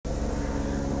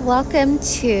Welcome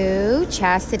to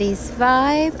Chastity's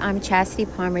Vibe. I'm Chastity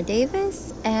Palmer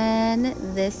Davis, and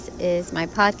this is my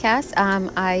podcast.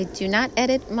 I do not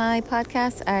edit my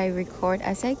podcast. I record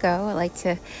as I go. I like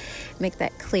to make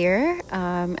that clear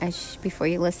before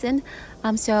you listen.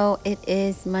 So it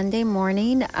is Monday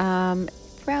morning,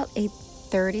 about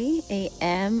 8:30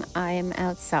 a.m. I am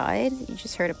outside. You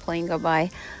just heard a plane go by,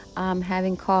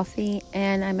 having coffee,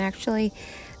 and I'm actually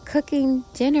cooking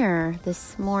dinner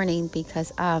this morning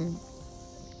because I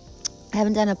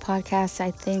haven't done a podcast,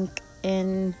 I think,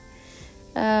 in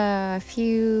I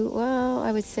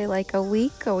would say like a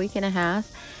week and a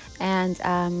half. And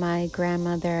my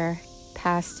grandmother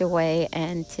passed away,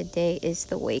 and today is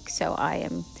the wake. So I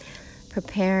am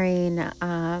preparing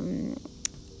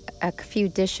a few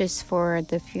dishes for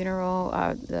the funeral,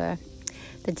 the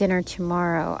dinner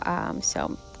tomorrow. So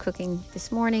I'm cooking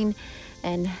this morning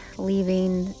and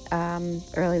leaving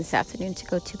early this afternoon to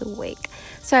go to the wake.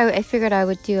 So I figured I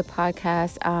would do a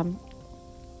podcast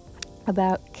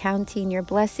about counting your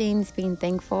blessings, being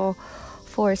thankful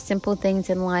for simple things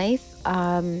in life.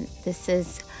 This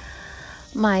is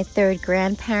my third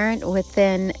grandparent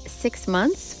within 6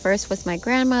 months. First was my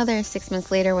grandmother, 6 months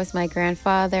later was my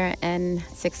grandfather, and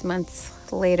 6 months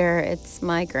later it's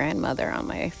my grandmother on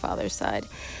my father's side.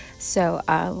 So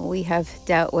we have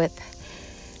dealt with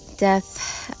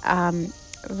death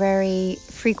very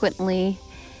frequently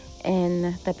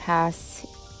in the past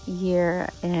year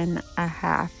and a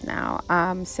half now.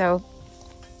 So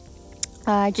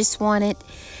I just wanted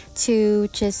to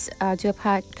do a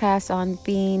podcast on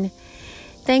being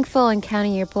thankful and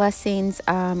counting your blessings.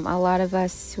 A lot of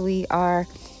us, we are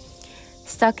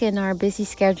stuck in our busy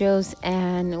schedules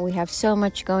and we have so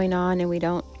much going on, and we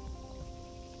don't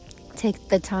take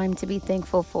the time to be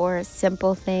thankful for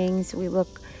simple things. We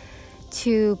look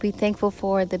to be thankful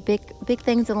for the big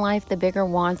things in life, the bigger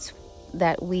wants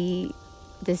that we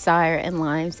desire in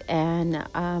lives. And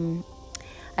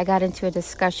I got into a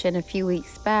discussion a few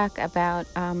weeks back about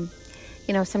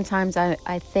sometimes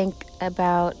I think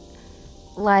about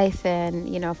life and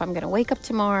if I'm going to wake up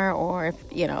tomorrow, or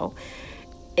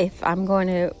if I'm going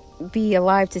to be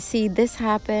alive to see this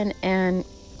happen. And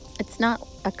it's not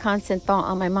a constant thought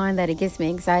on my mind that it gives me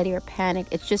anxiety or panic.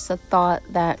 It's just a thought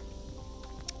that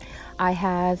I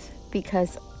have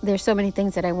because there's so many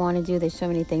things that I want to do. There's so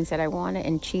many things that I want to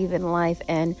achieve in life,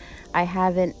 and I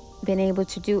haven't been able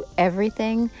to do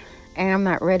everything, and I'm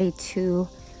not ready to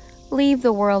leave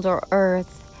the world or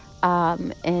earth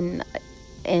in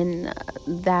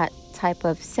that type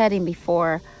of setting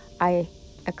before I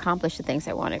accomplish the things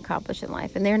I want to accomplish in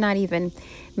life. And they're not even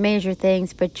major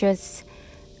things, but just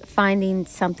finding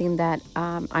something that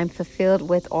I'm fulfilled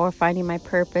with, or finding my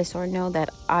purpose, or know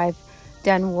that I've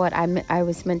done what I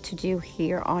was meant to do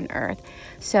here on earth.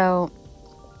 So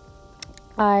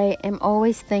I am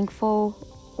always thankful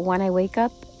when I wake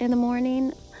up in the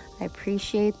morning. I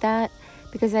appreciate that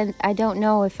because I don't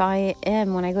know if I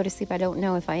am, when I go to sleep, I don't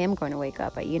know if I am going to wake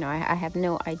up. I have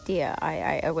no idea.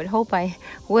 I would hope I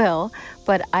will,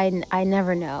 but I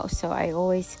never know. So I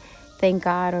always thank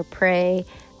God or pray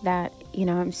that,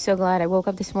 I'm so glad I woke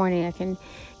up this morning. I can,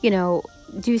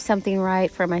 do something right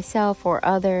for myself or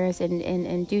others,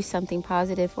 and do something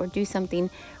positive, or do something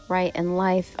right in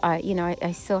life.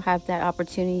 I still have that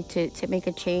opportunity to make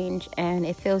a change, and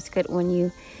it feels good when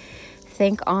you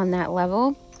think on that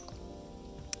level,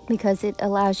 because it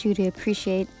allows you to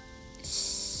appreciate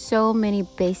so many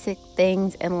basic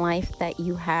things in life that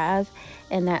you have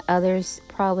and that others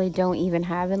probably don't even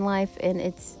have in life. And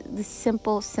it's the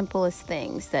simplest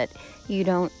things that you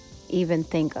don't even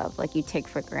think of, like you take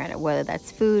for granted, whether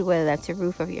that's food, whether that's a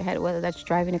roof over your head, whether that's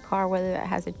driving a car, whether that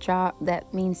has a job,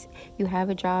 that means you have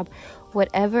a job.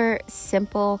 Whatever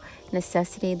simple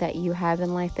necessity that you have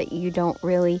in life that you don't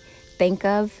really think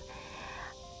of,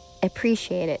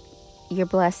 appreciate it. You're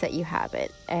blessed that you have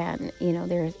it. And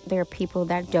there are people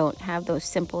that don't have those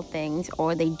simple things,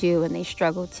 or they do and they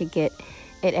struggle to get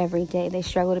it every day. They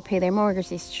struggle to pay their mortgage,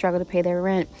 they struggle to pay their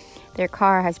rent, their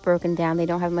car has broken down, they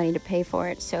don't have money to pay for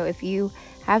it. So if you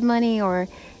have money, or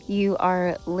you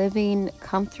are living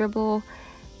comfortable,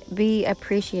 be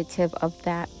appreciative of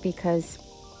that, because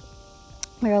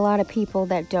there are a lot of people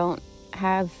that don't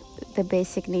have the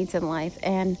basic needs in life,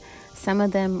 and some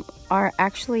of them are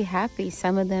actually happy.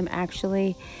 Some of them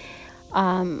actually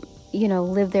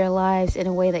live their lives in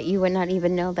a way that you would not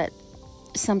even know that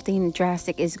something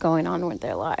drastic is going on with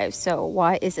their lives. So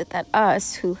why is it that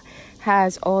us, who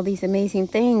has all these amazing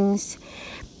things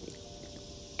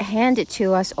handed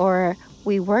to us, or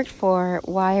we worked for,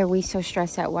 why are we so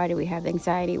stressed out? Why do we have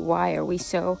anxiety? Why are we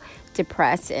so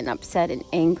depressed and upset and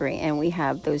angry? And we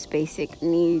have those basic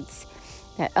needs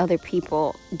that other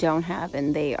people don't have,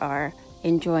 and they are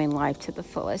enjoying life to the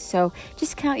fullest. So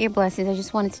just count your blessings. I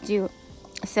just wanted to do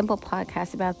a simple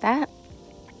podcast about that.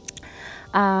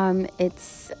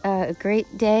 It's a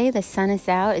great day. The sun is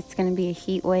out. It's going to be a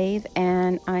heat wave,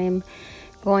 and I'm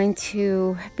going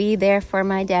to be there for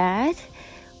my dad,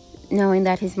 knowing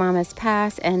that his mom has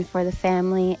passed, and for the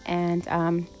family. And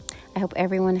I hope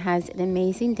everyone has an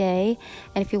amazing day.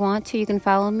 And if you want to, you can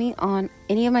follow me on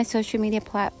any of my social media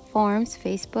platforms: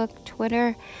 Facebook,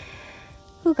 Twitter.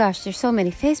 Oh gosh, there's so many.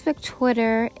 Facebook,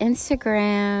 Twitter,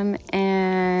 Instagram,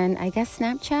 and I guess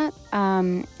Snapchat.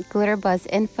 Glitterbuzz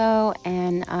Info,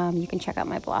 and you can check out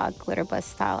my blog, Glitterbuzz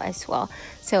Style, as well.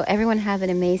 So everyone have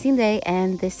an amazing day,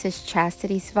 and this is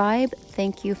Chastity's Vibe.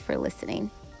 Thank you for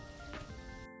listening.